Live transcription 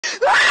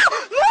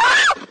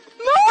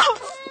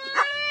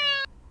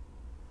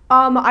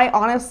I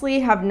honestly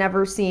have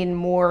never seen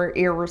more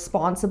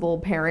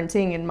irresponsible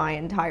parenting in my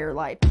entire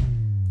life.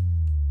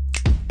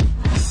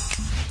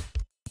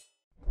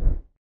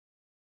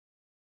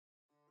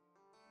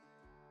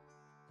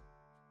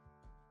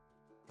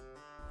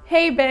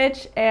 Hey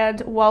bitch,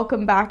 and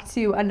welcome back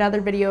to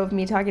another video of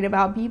me talking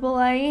about people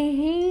I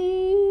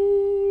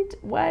hate.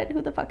 What?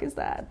 Who the fuck is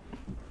that?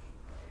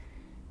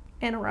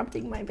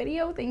 Interrupting my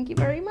video, thank you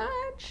very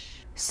much.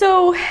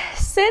 So,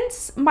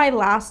 since my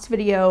last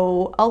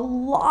video, a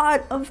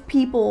lot of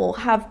people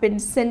have been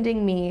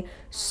sending me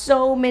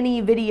so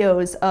many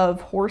videos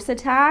of horse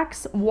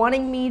attacks,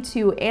 wanting me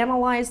to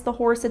analyze the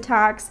horse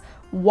attacks,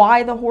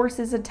 why the horse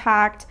is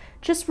attacked,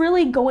 just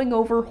really going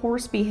over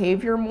horse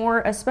behavior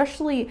more,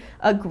 especially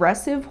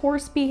aggressive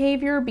horse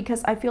behavior,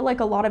 because I feel like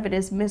a lot of it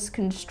is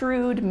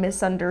misconstrued,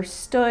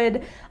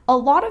 misunderstood. A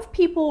lot of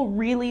people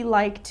really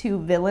like to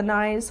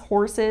villainize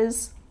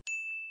horses.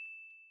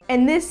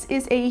 And this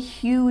is a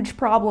huge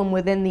problem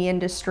within the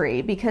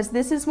industry, because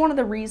this is one of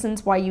the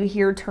reasons why you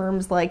hear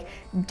terms like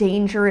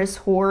dangerous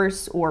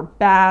horse or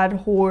bad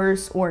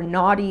horse or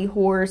naughty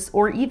horse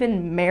or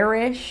even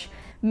marish.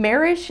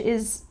 Marish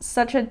is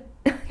such a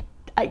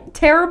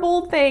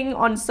terrible thing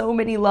on so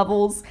many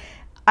levels.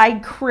 I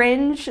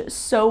cringe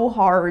so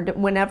hard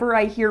whenever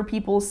I hear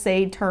people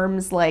say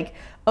terms like,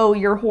 oh,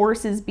 your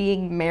horse is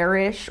being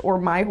marish or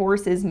my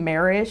horse is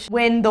marish,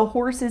 when the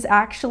horse is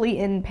actually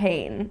in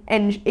pain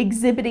and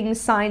exhibiting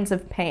signs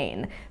of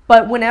pain.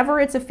 But whenever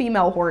it's a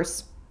female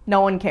horse,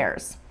 no one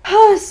cares.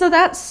 So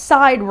that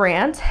side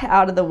rant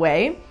out of the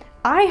way,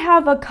 I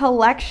have a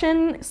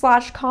collection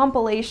 /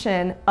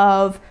 compilation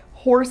of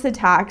horse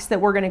attacks that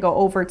we're going to go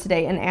over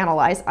today and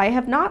analyze. I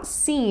have not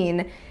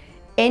seen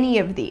any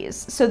of these,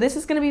 so this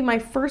is going to be my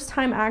first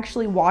time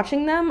actually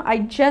watching them. I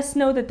just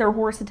know that they're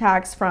horse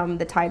attacks from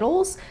the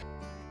titles.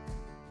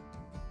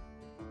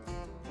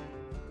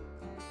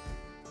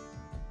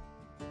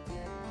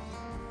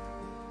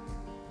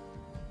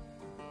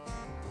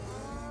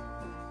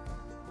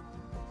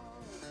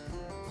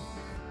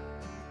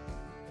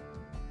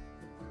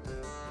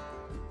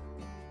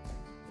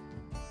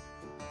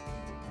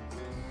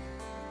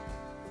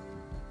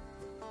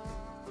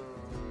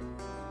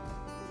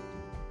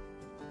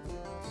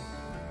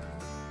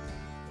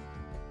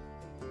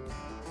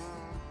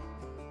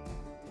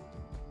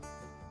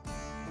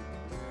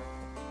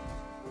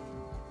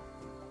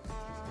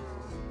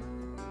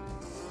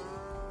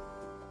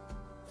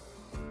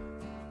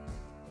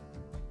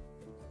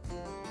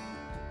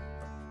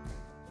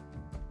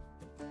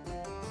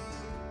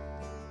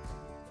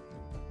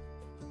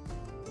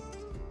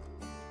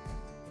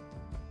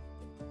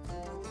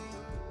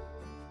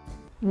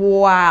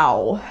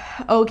 Wow.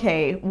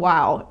 Okay,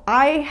 wow.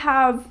 I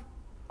have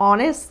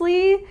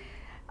honestly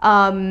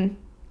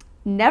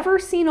never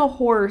seen a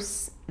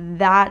horse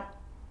that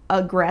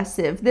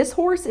aggressive. This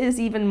horse is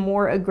even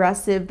more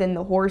aggressive than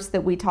the horse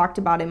that we talked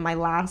about in my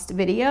last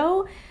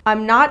video.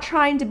 I'm not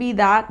trying to be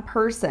that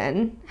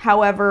person.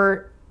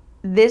 However,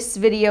 this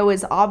video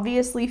is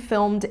obviously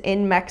filmed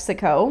in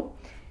Mexico.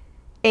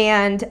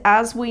 And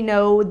as we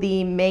know,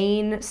 the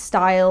main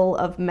style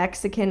of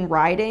Mexican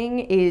riding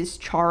is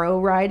charro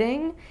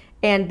riding.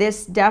 And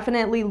this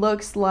definitely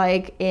looks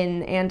like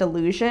in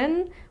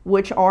Andalusian,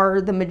 which are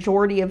the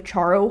majority of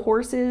charro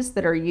horses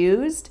that are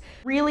used.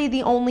 Really,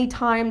 the only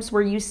times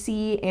where you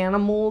see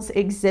animals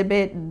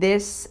exhibit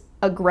this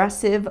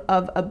aggressive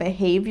of a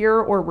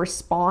behavior or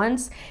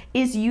response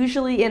is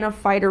usually in a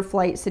fight or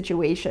flight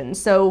situation.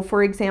 So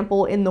for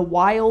example, in the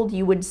wild,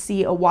 you would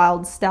see a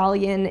wild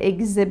stallion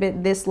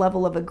exhibit this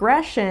level of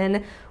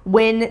aggression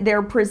when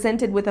they're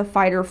presented with a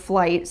fight or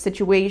flight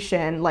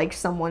situation, like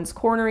someone's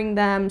cornering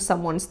them,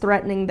 someone's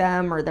threatening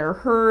them, or they're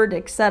herd,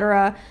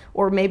 etc.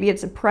 Or maybe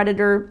it's a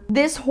predator.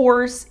 This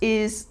horse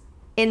is,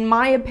 in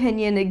my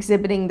opinion,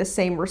 exhibiting the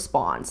same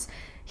response.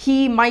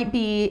 He might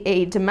be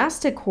a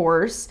domestic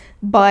horse,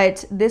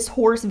 but this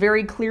horse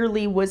very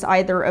clearly was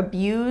either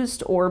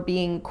abused or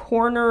being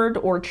cornered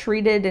or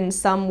treated in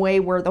some way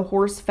where the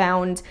horse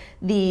found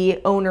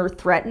the owner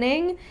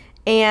threatening.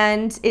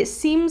 And it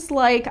seems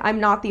like I'm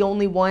not the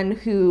only one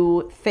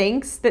who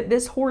thinks that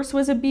this horse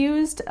was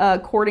abused,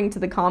 according to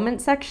the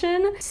comment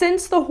section.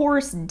 Since the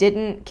horse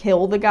didn't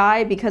kill the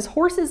guy, because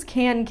horses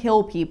can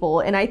kill people,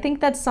 and I think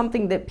that's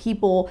something that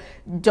people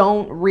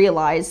don't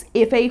realize.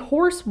 If a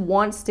horse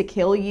wants to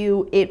kill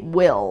you, it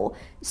will.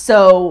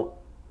 So,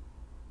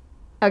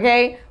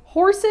 okay,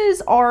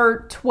 horses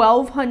are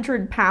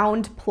 1,200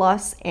 pound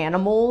plus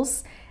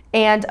animals.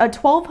 And a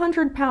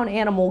 1,200 pound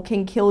animal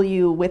can kill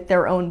you with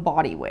their own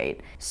body weight.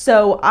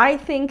 So I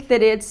think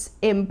that it's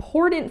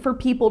important for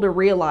people to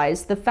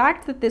realize the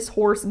fact that this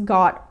horse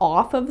got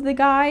off of the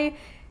guy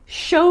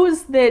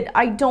shows that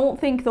I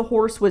don't think the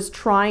horse was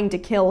trying to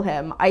kill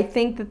him. I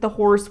think that the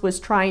horse was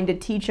trying to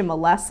teach him a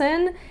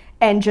lesson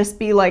and just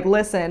be like,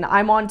 listen,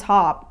 I'm on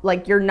top.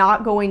 Like, you're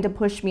not going to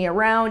push me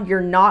around.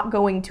 You're not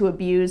going to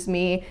abuse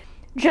me.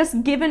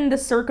 Just given the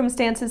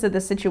circumstances of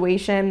the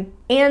situation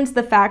and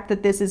the fact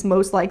that this is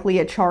most likely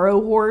a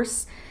charro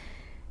horse,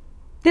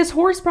 This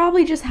horse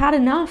probably just had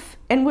enough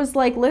and was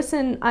like,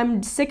 listen,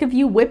 I'm sick of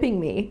you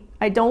whipping me.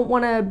 I don't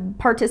want to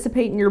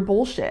participate in your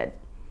bullshit.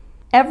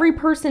 Every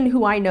person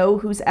who I know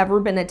who's ever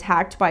been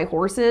attacked by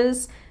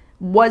horses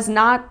was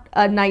not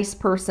a nice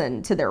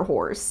person to their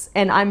horse.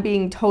 And I'm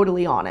being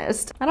totally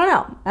honest. I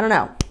don't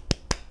know.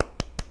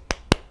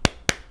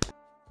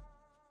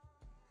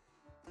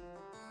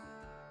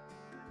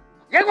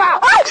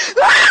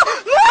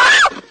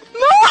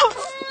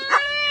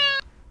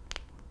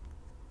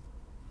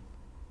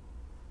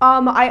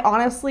 I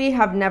honestly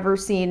have never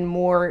seen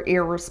more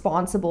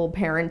irresponsible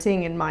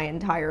parenting in my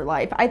entire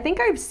life. I think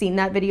I've seen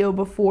that video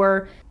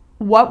before.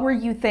 What were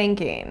you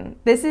thinking?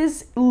 This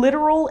is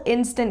literal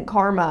instant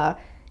karma.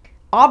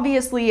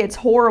 Obviously, it's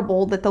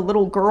horrible that the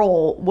little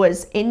girl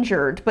was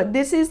injured, but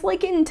this is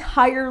like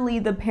entirely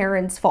the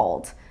parents'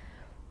 fault.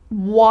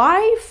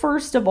 Why,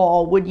 first of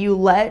all, would you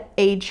let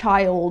a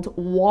child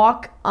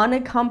walk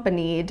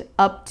unaccompanied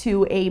up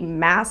to a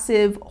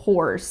massive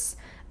horse,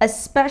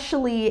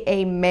 especially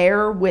a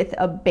mare with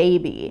a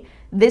baby?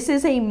 This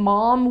is a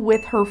mom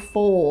with her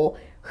foal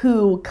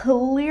who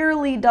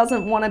clearly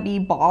doesn't want to be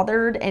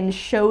bothered and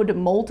showed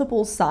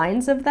multiple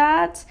signs of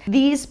that.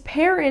 These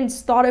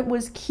parents thought it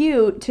was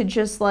cute to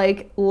just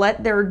like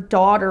let their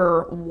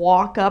daughter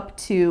walk up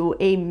to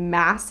a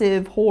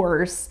massive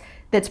horse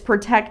that's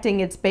protecting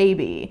its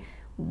baby.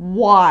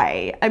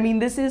 Why? I mean,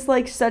 this is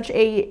like such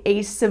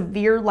a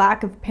severe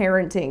lack of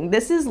parenting.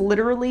 This is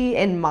literally,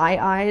 in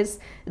my eyes,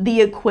 the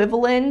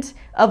equivalent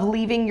of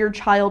leaving your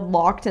child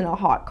locked in a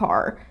hot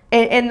car.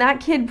 And that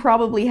kid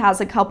probably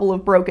has a couple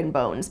of broken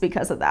bones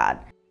because of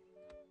that.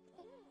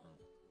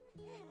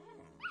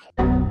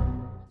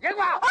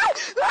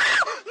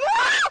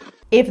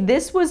 If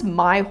this was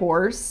my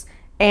horse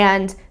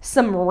and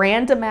some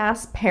random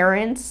ass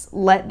parents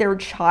let their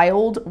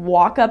child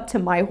walk up to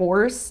my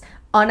horse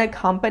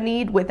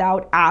unaccompanied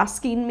without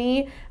asking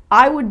me,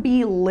 I would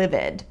be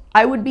livid.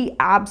 I would be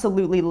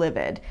absolutely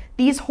livid.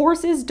 These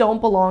horses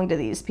don't belong to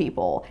these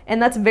people,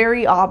 and that's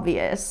very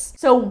obvious.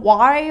 So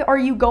why are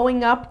you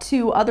going up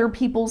to other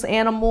people's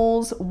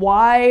animals?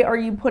 Why are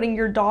you putting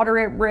your daughter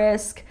at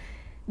risk?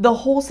 The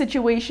whole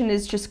situation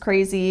is just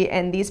crazy,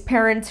 and these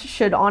parents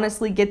should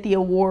honestly get the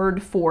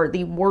award for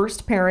the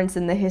worst parents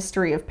in the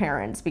history of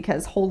parents,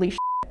 because holy shit.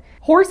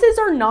 Horses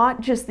are not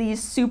just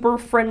these super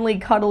friendly,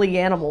 cuddly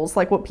animals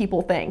like what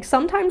people think.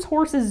 Sometimes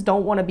horses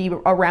don't want to be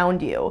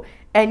around you,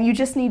 and you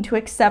just need to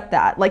accept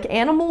that. Like,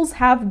 animals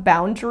have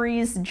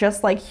boundaries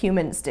just like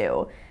humans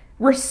do.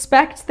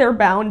 Respect their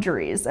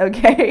boundaries,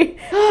 okay?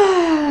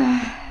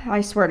 I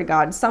swear to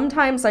God,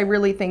 sometimes I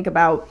really think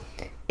about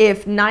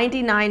if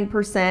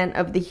 99%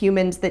 of the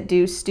humans that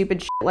do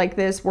stupid shit like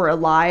this were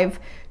alive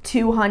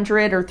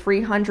 200 or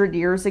 300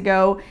 years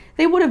ago,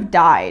 they would have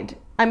died.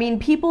 I mean,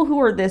 people who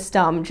are this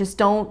dumb just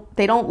don't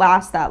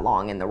last that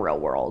long in the real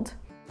world.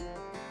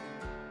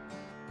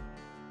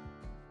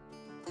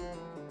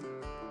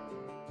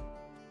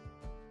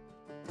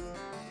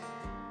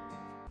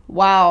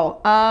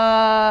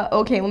 Wow.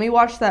 Okay, let me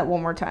watch that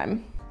one more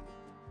time.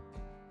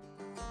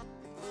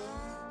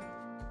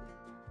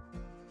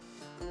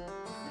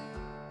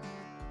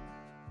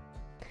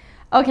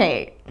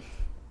 Okay.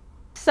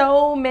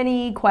 So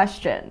many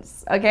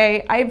questions,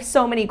 okay? I have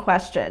so many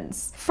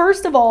questions.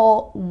 First of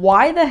all,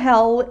 why the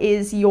hell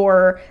is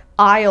your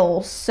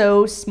aisle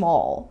so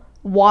small?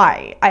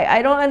 Why?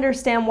 I don't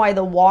understand why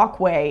the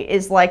walkway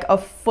is like a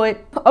foot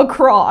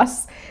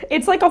across.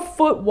 It's like a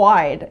foot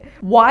wide.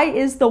 Why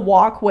is the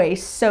walkway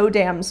so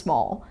damn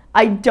small?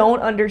 I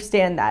don't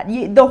understand that.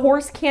 The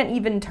horse can't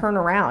even turn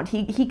around.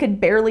 He could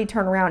barely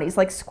turn around. He's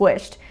like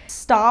squished.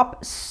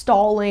 Stop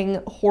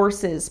stalling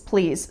horses,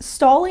 please.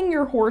 Stalling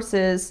your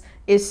horses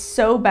is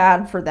so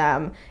bad for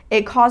them.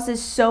 It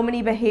causes so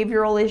many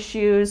behavioral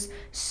issues,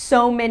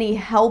 so many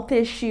health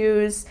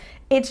issues.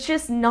 It's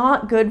just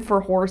not good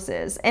for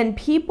horses. And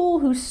people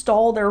who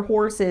stall their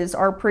horses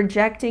are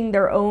projecting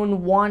their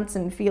own wants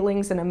and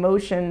feelings and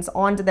emotions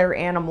onto their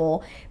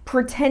animal,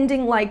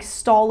 pretending like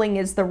stalling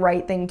is the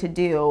right thing to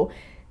do.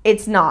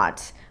 It's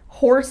not.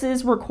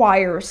 Horses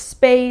require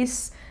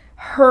space,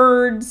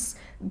 herds,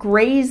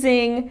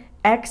 grazing,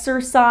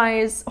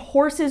 exercise.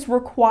 Horses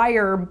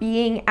require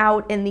being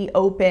out in the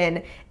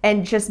open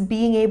and just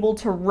being able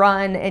to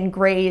run and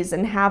graze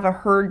and have a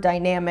herd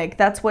dynamic.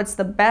 That's what's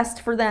the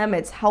best for them.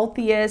 It's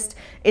healthiest.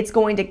 It's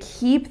going to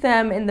keep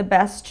them in the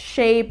best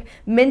shape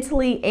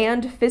mentally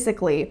and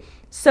physically.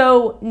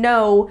 So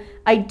no,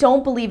 I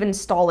don't believe in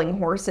stalling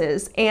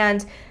horses.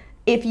 And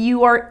if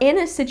you are in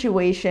a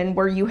situation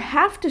where you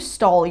have to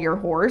stall your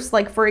horse,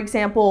 like for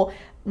example,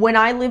 when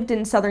I lived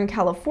in Southern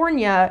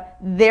California,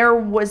 there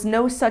was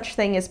no such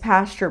thing as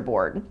pasture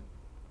board.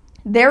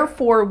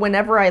 Therefore,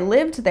 whenever I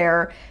lived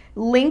there,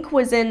 Link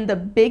was in the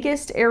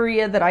biggest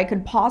area that I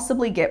could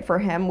possibly get for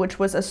him, which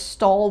was a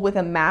stall with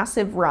a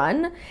massive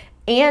run.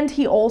 And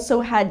he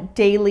also had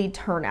daily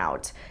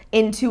turnout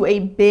into a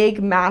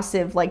big,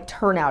 massive like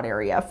turnout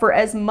area for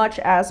as much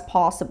as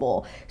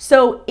possible.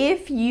 So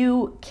if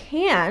you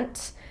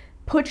can't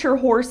put your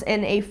horse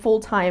in a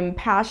full-time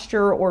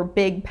pasture or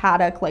big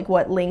paddock like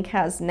what Link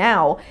has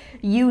now,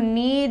 you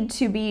need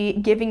to be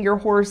giving your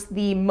horse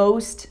the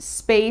most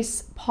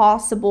space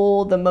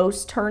possible, the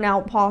most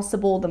turnout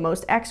possible, the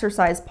most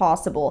exercise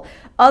possible.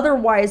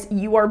 Otherwise,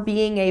 you are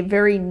being a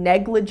very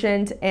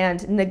negligent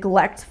and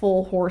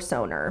neglectful horse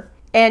owner,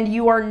 and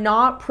you are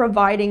not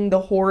providing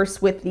the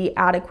horse with the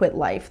adequate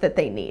life that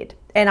they need.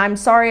 And I'm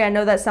sorry, I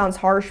know that sounds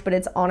harsh, but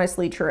it's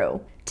honestly true.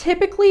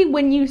 Typically,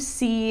 when you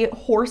see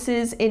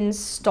horses in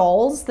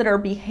stalls that are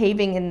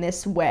behaving in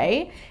this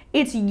way,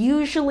 it's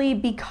usually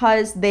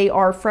because they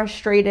are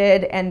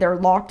frustrated and they're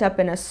locked up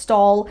in a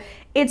stall.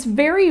 It's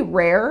very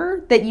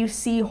rare that you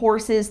see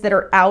horses that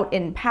are out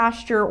in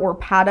pasture or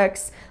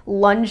paddocks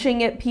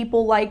lunging at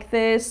people like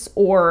this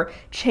or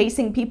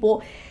chasing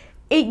people.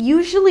 It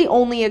usually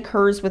only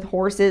occurs with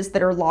horses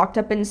that are locked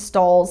up in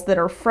stalls, that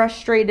are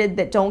frustrated,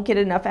 that don't get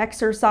enough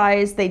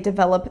exercise. They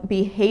develop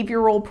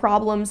behavioral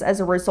problems as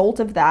a result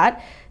of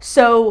that.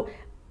 So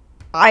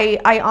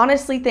I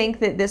honestly think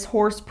that this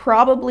horse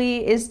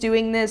probably is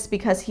doing this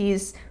because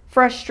he's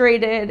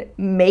frustrated.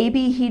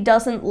 Maybe he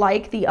doesn't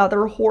like the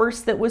other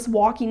horse that was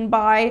walking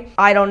by.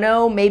 I don't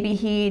know. Maybe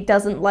he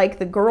doesn't like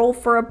the girl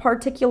for a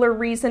particular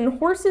reason.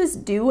 Horses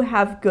do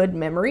have good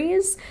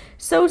memories.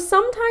 So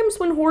sometimes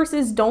when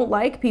horses don't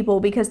like people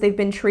because they've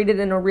been treated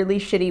in a really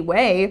shitty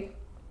way,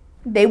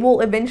 they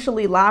will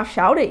eventually lash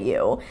out at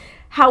you.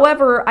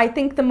 However, I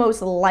think the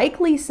most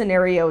likely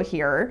scenario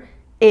here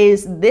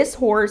is this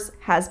horse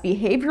has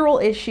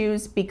behavioral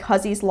issues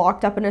because he's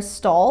locked up in a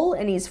stall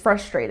and he's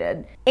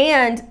frustrated.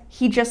 And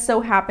he just so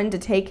happened to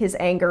take his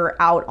anger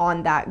out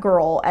on that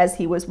girl as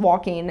he was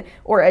walking,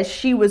 or as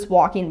she was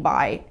walking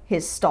by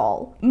his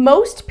stall.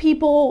 Most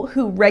people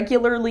who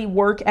regularly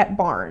work at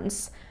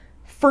barns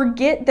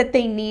forget that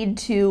they need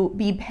to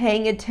be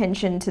paying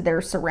attention to their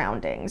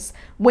surroundings.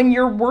 When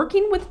you're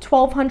working with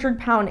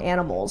 1,200-pound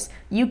animals,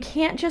 you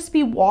can't just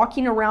be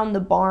walking around the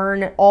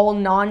barn all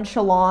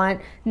nonchalant,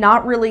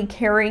 not really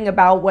caring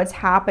about what's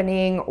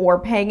happening or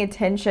paying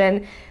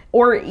attention.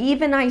 Or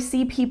even I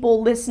see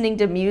people listening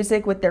to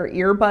music with their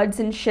earbuds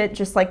and shit,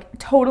 just like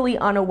totally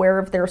unaware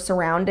of their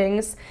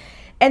surroundings.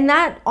 And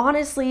that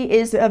honestly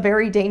is a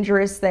very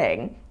dangerous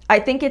thing. I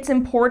think it's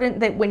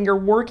important that when you're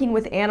working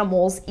with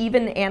animals,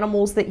 even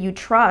animals that you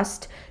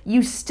trust,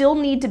 you still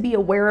need to be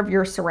aware of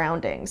your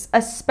surroundings,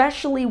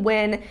 especially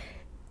when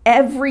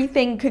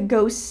everything could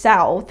go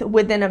south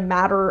within a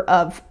matter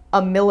of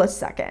a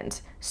millisecond.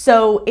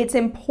 So it's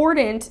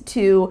important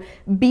to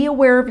be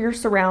aware of your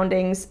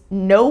surroundings,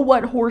 know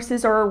what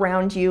horses are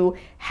around you,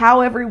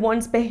 how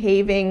everyone's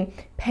behaving,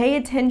 pay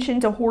attention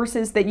to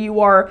horses that you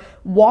are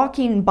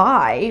walking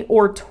by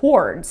or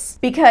towards.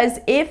 Because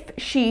if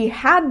she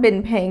had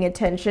been paying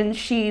attention,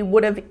 she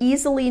would have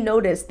easily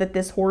noticed that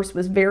this horse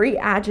was very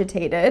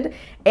agitated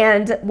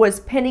and was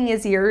pinning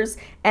his ears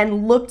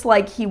and looked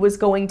like he was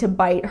going to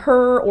bite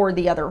her or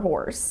the other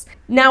horse.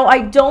 Now,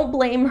 I don't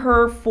blame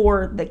her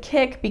for the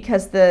kick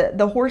because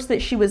the horse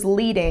that she was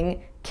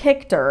leading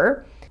kicked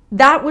her.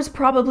 That was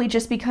probably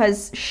just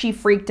because she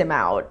freaked him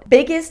out.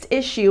 Biggest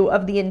issue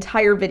of the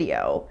entire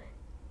video.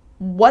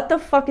 What the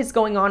fuck is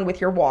going on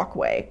with your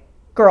walkway?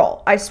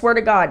 Girl, I swear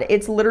to God,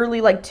 it's literally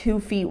like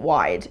 2 feet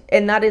wide,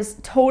 and that is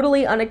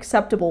totally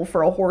unacceptable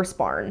for a horse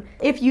barn.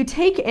 If you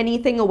take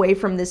anything away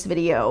from this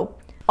video,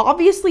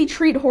 obviously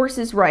treat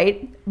horses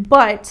right,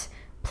 but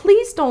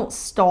please don't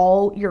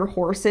stall your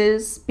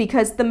horses,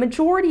 because the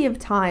majority of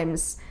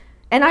times,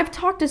 and I've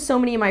talked to so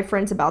many of my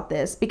friends about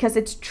this because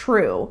it's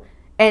true,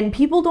 and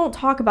people don't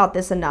talk about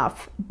this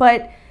enough,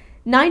 but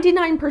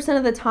 99%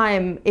 of the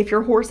time, if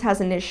your horse has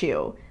an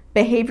issue,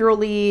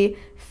 behaviorally,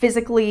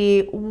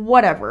 physically,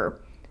 whatever,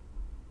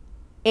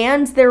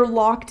 and they're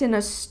locked in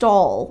a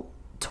stall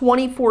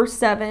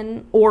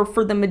 24/7 or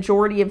for the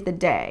majority of the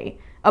day,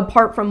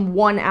 apart from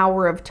 1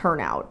 hour of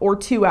turnout or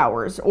 2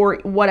 hours or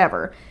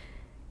whatever,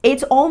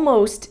 it's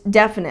almost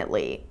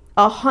definitely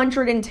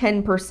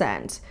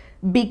 110%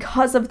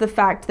 because of the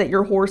fact that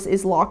your horse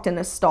is locked in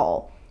a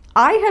stall.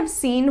 I have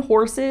seen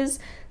horses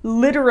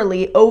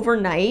literally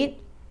overnight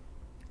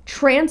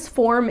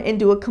transform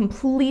into a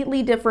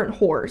completely different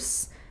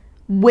horse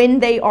when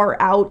they are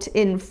out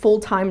in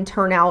full-time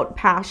turnout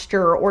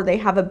pasture or they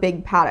have a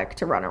big paddock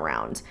to run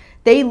around.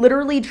 They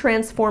literally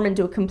transform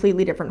into a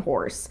completely different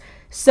horse.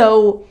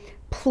 So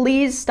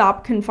please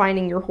stop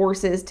confining your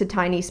horses to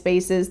tiny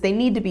spaces. They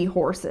need to be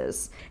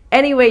horses.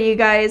 Anyway, you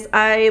guys,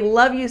 I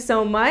love you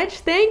so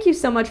much. Thank you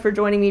so much for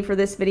joining me for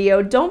this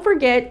video. Don't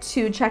forget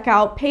to check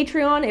out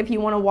Patreon if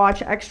you want to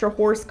watch extra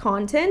horse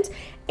content.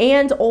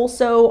 And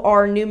also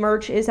our new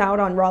merch is out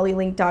on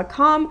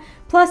raleighreacts.com.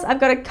 Plus, I've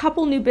got a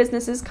couple new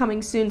businesses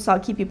coming soon, so I'll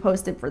keep you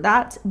posted for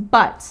that.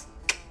 But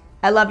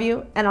I love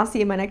you, and I'll see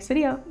you in my next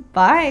video.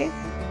 Bye.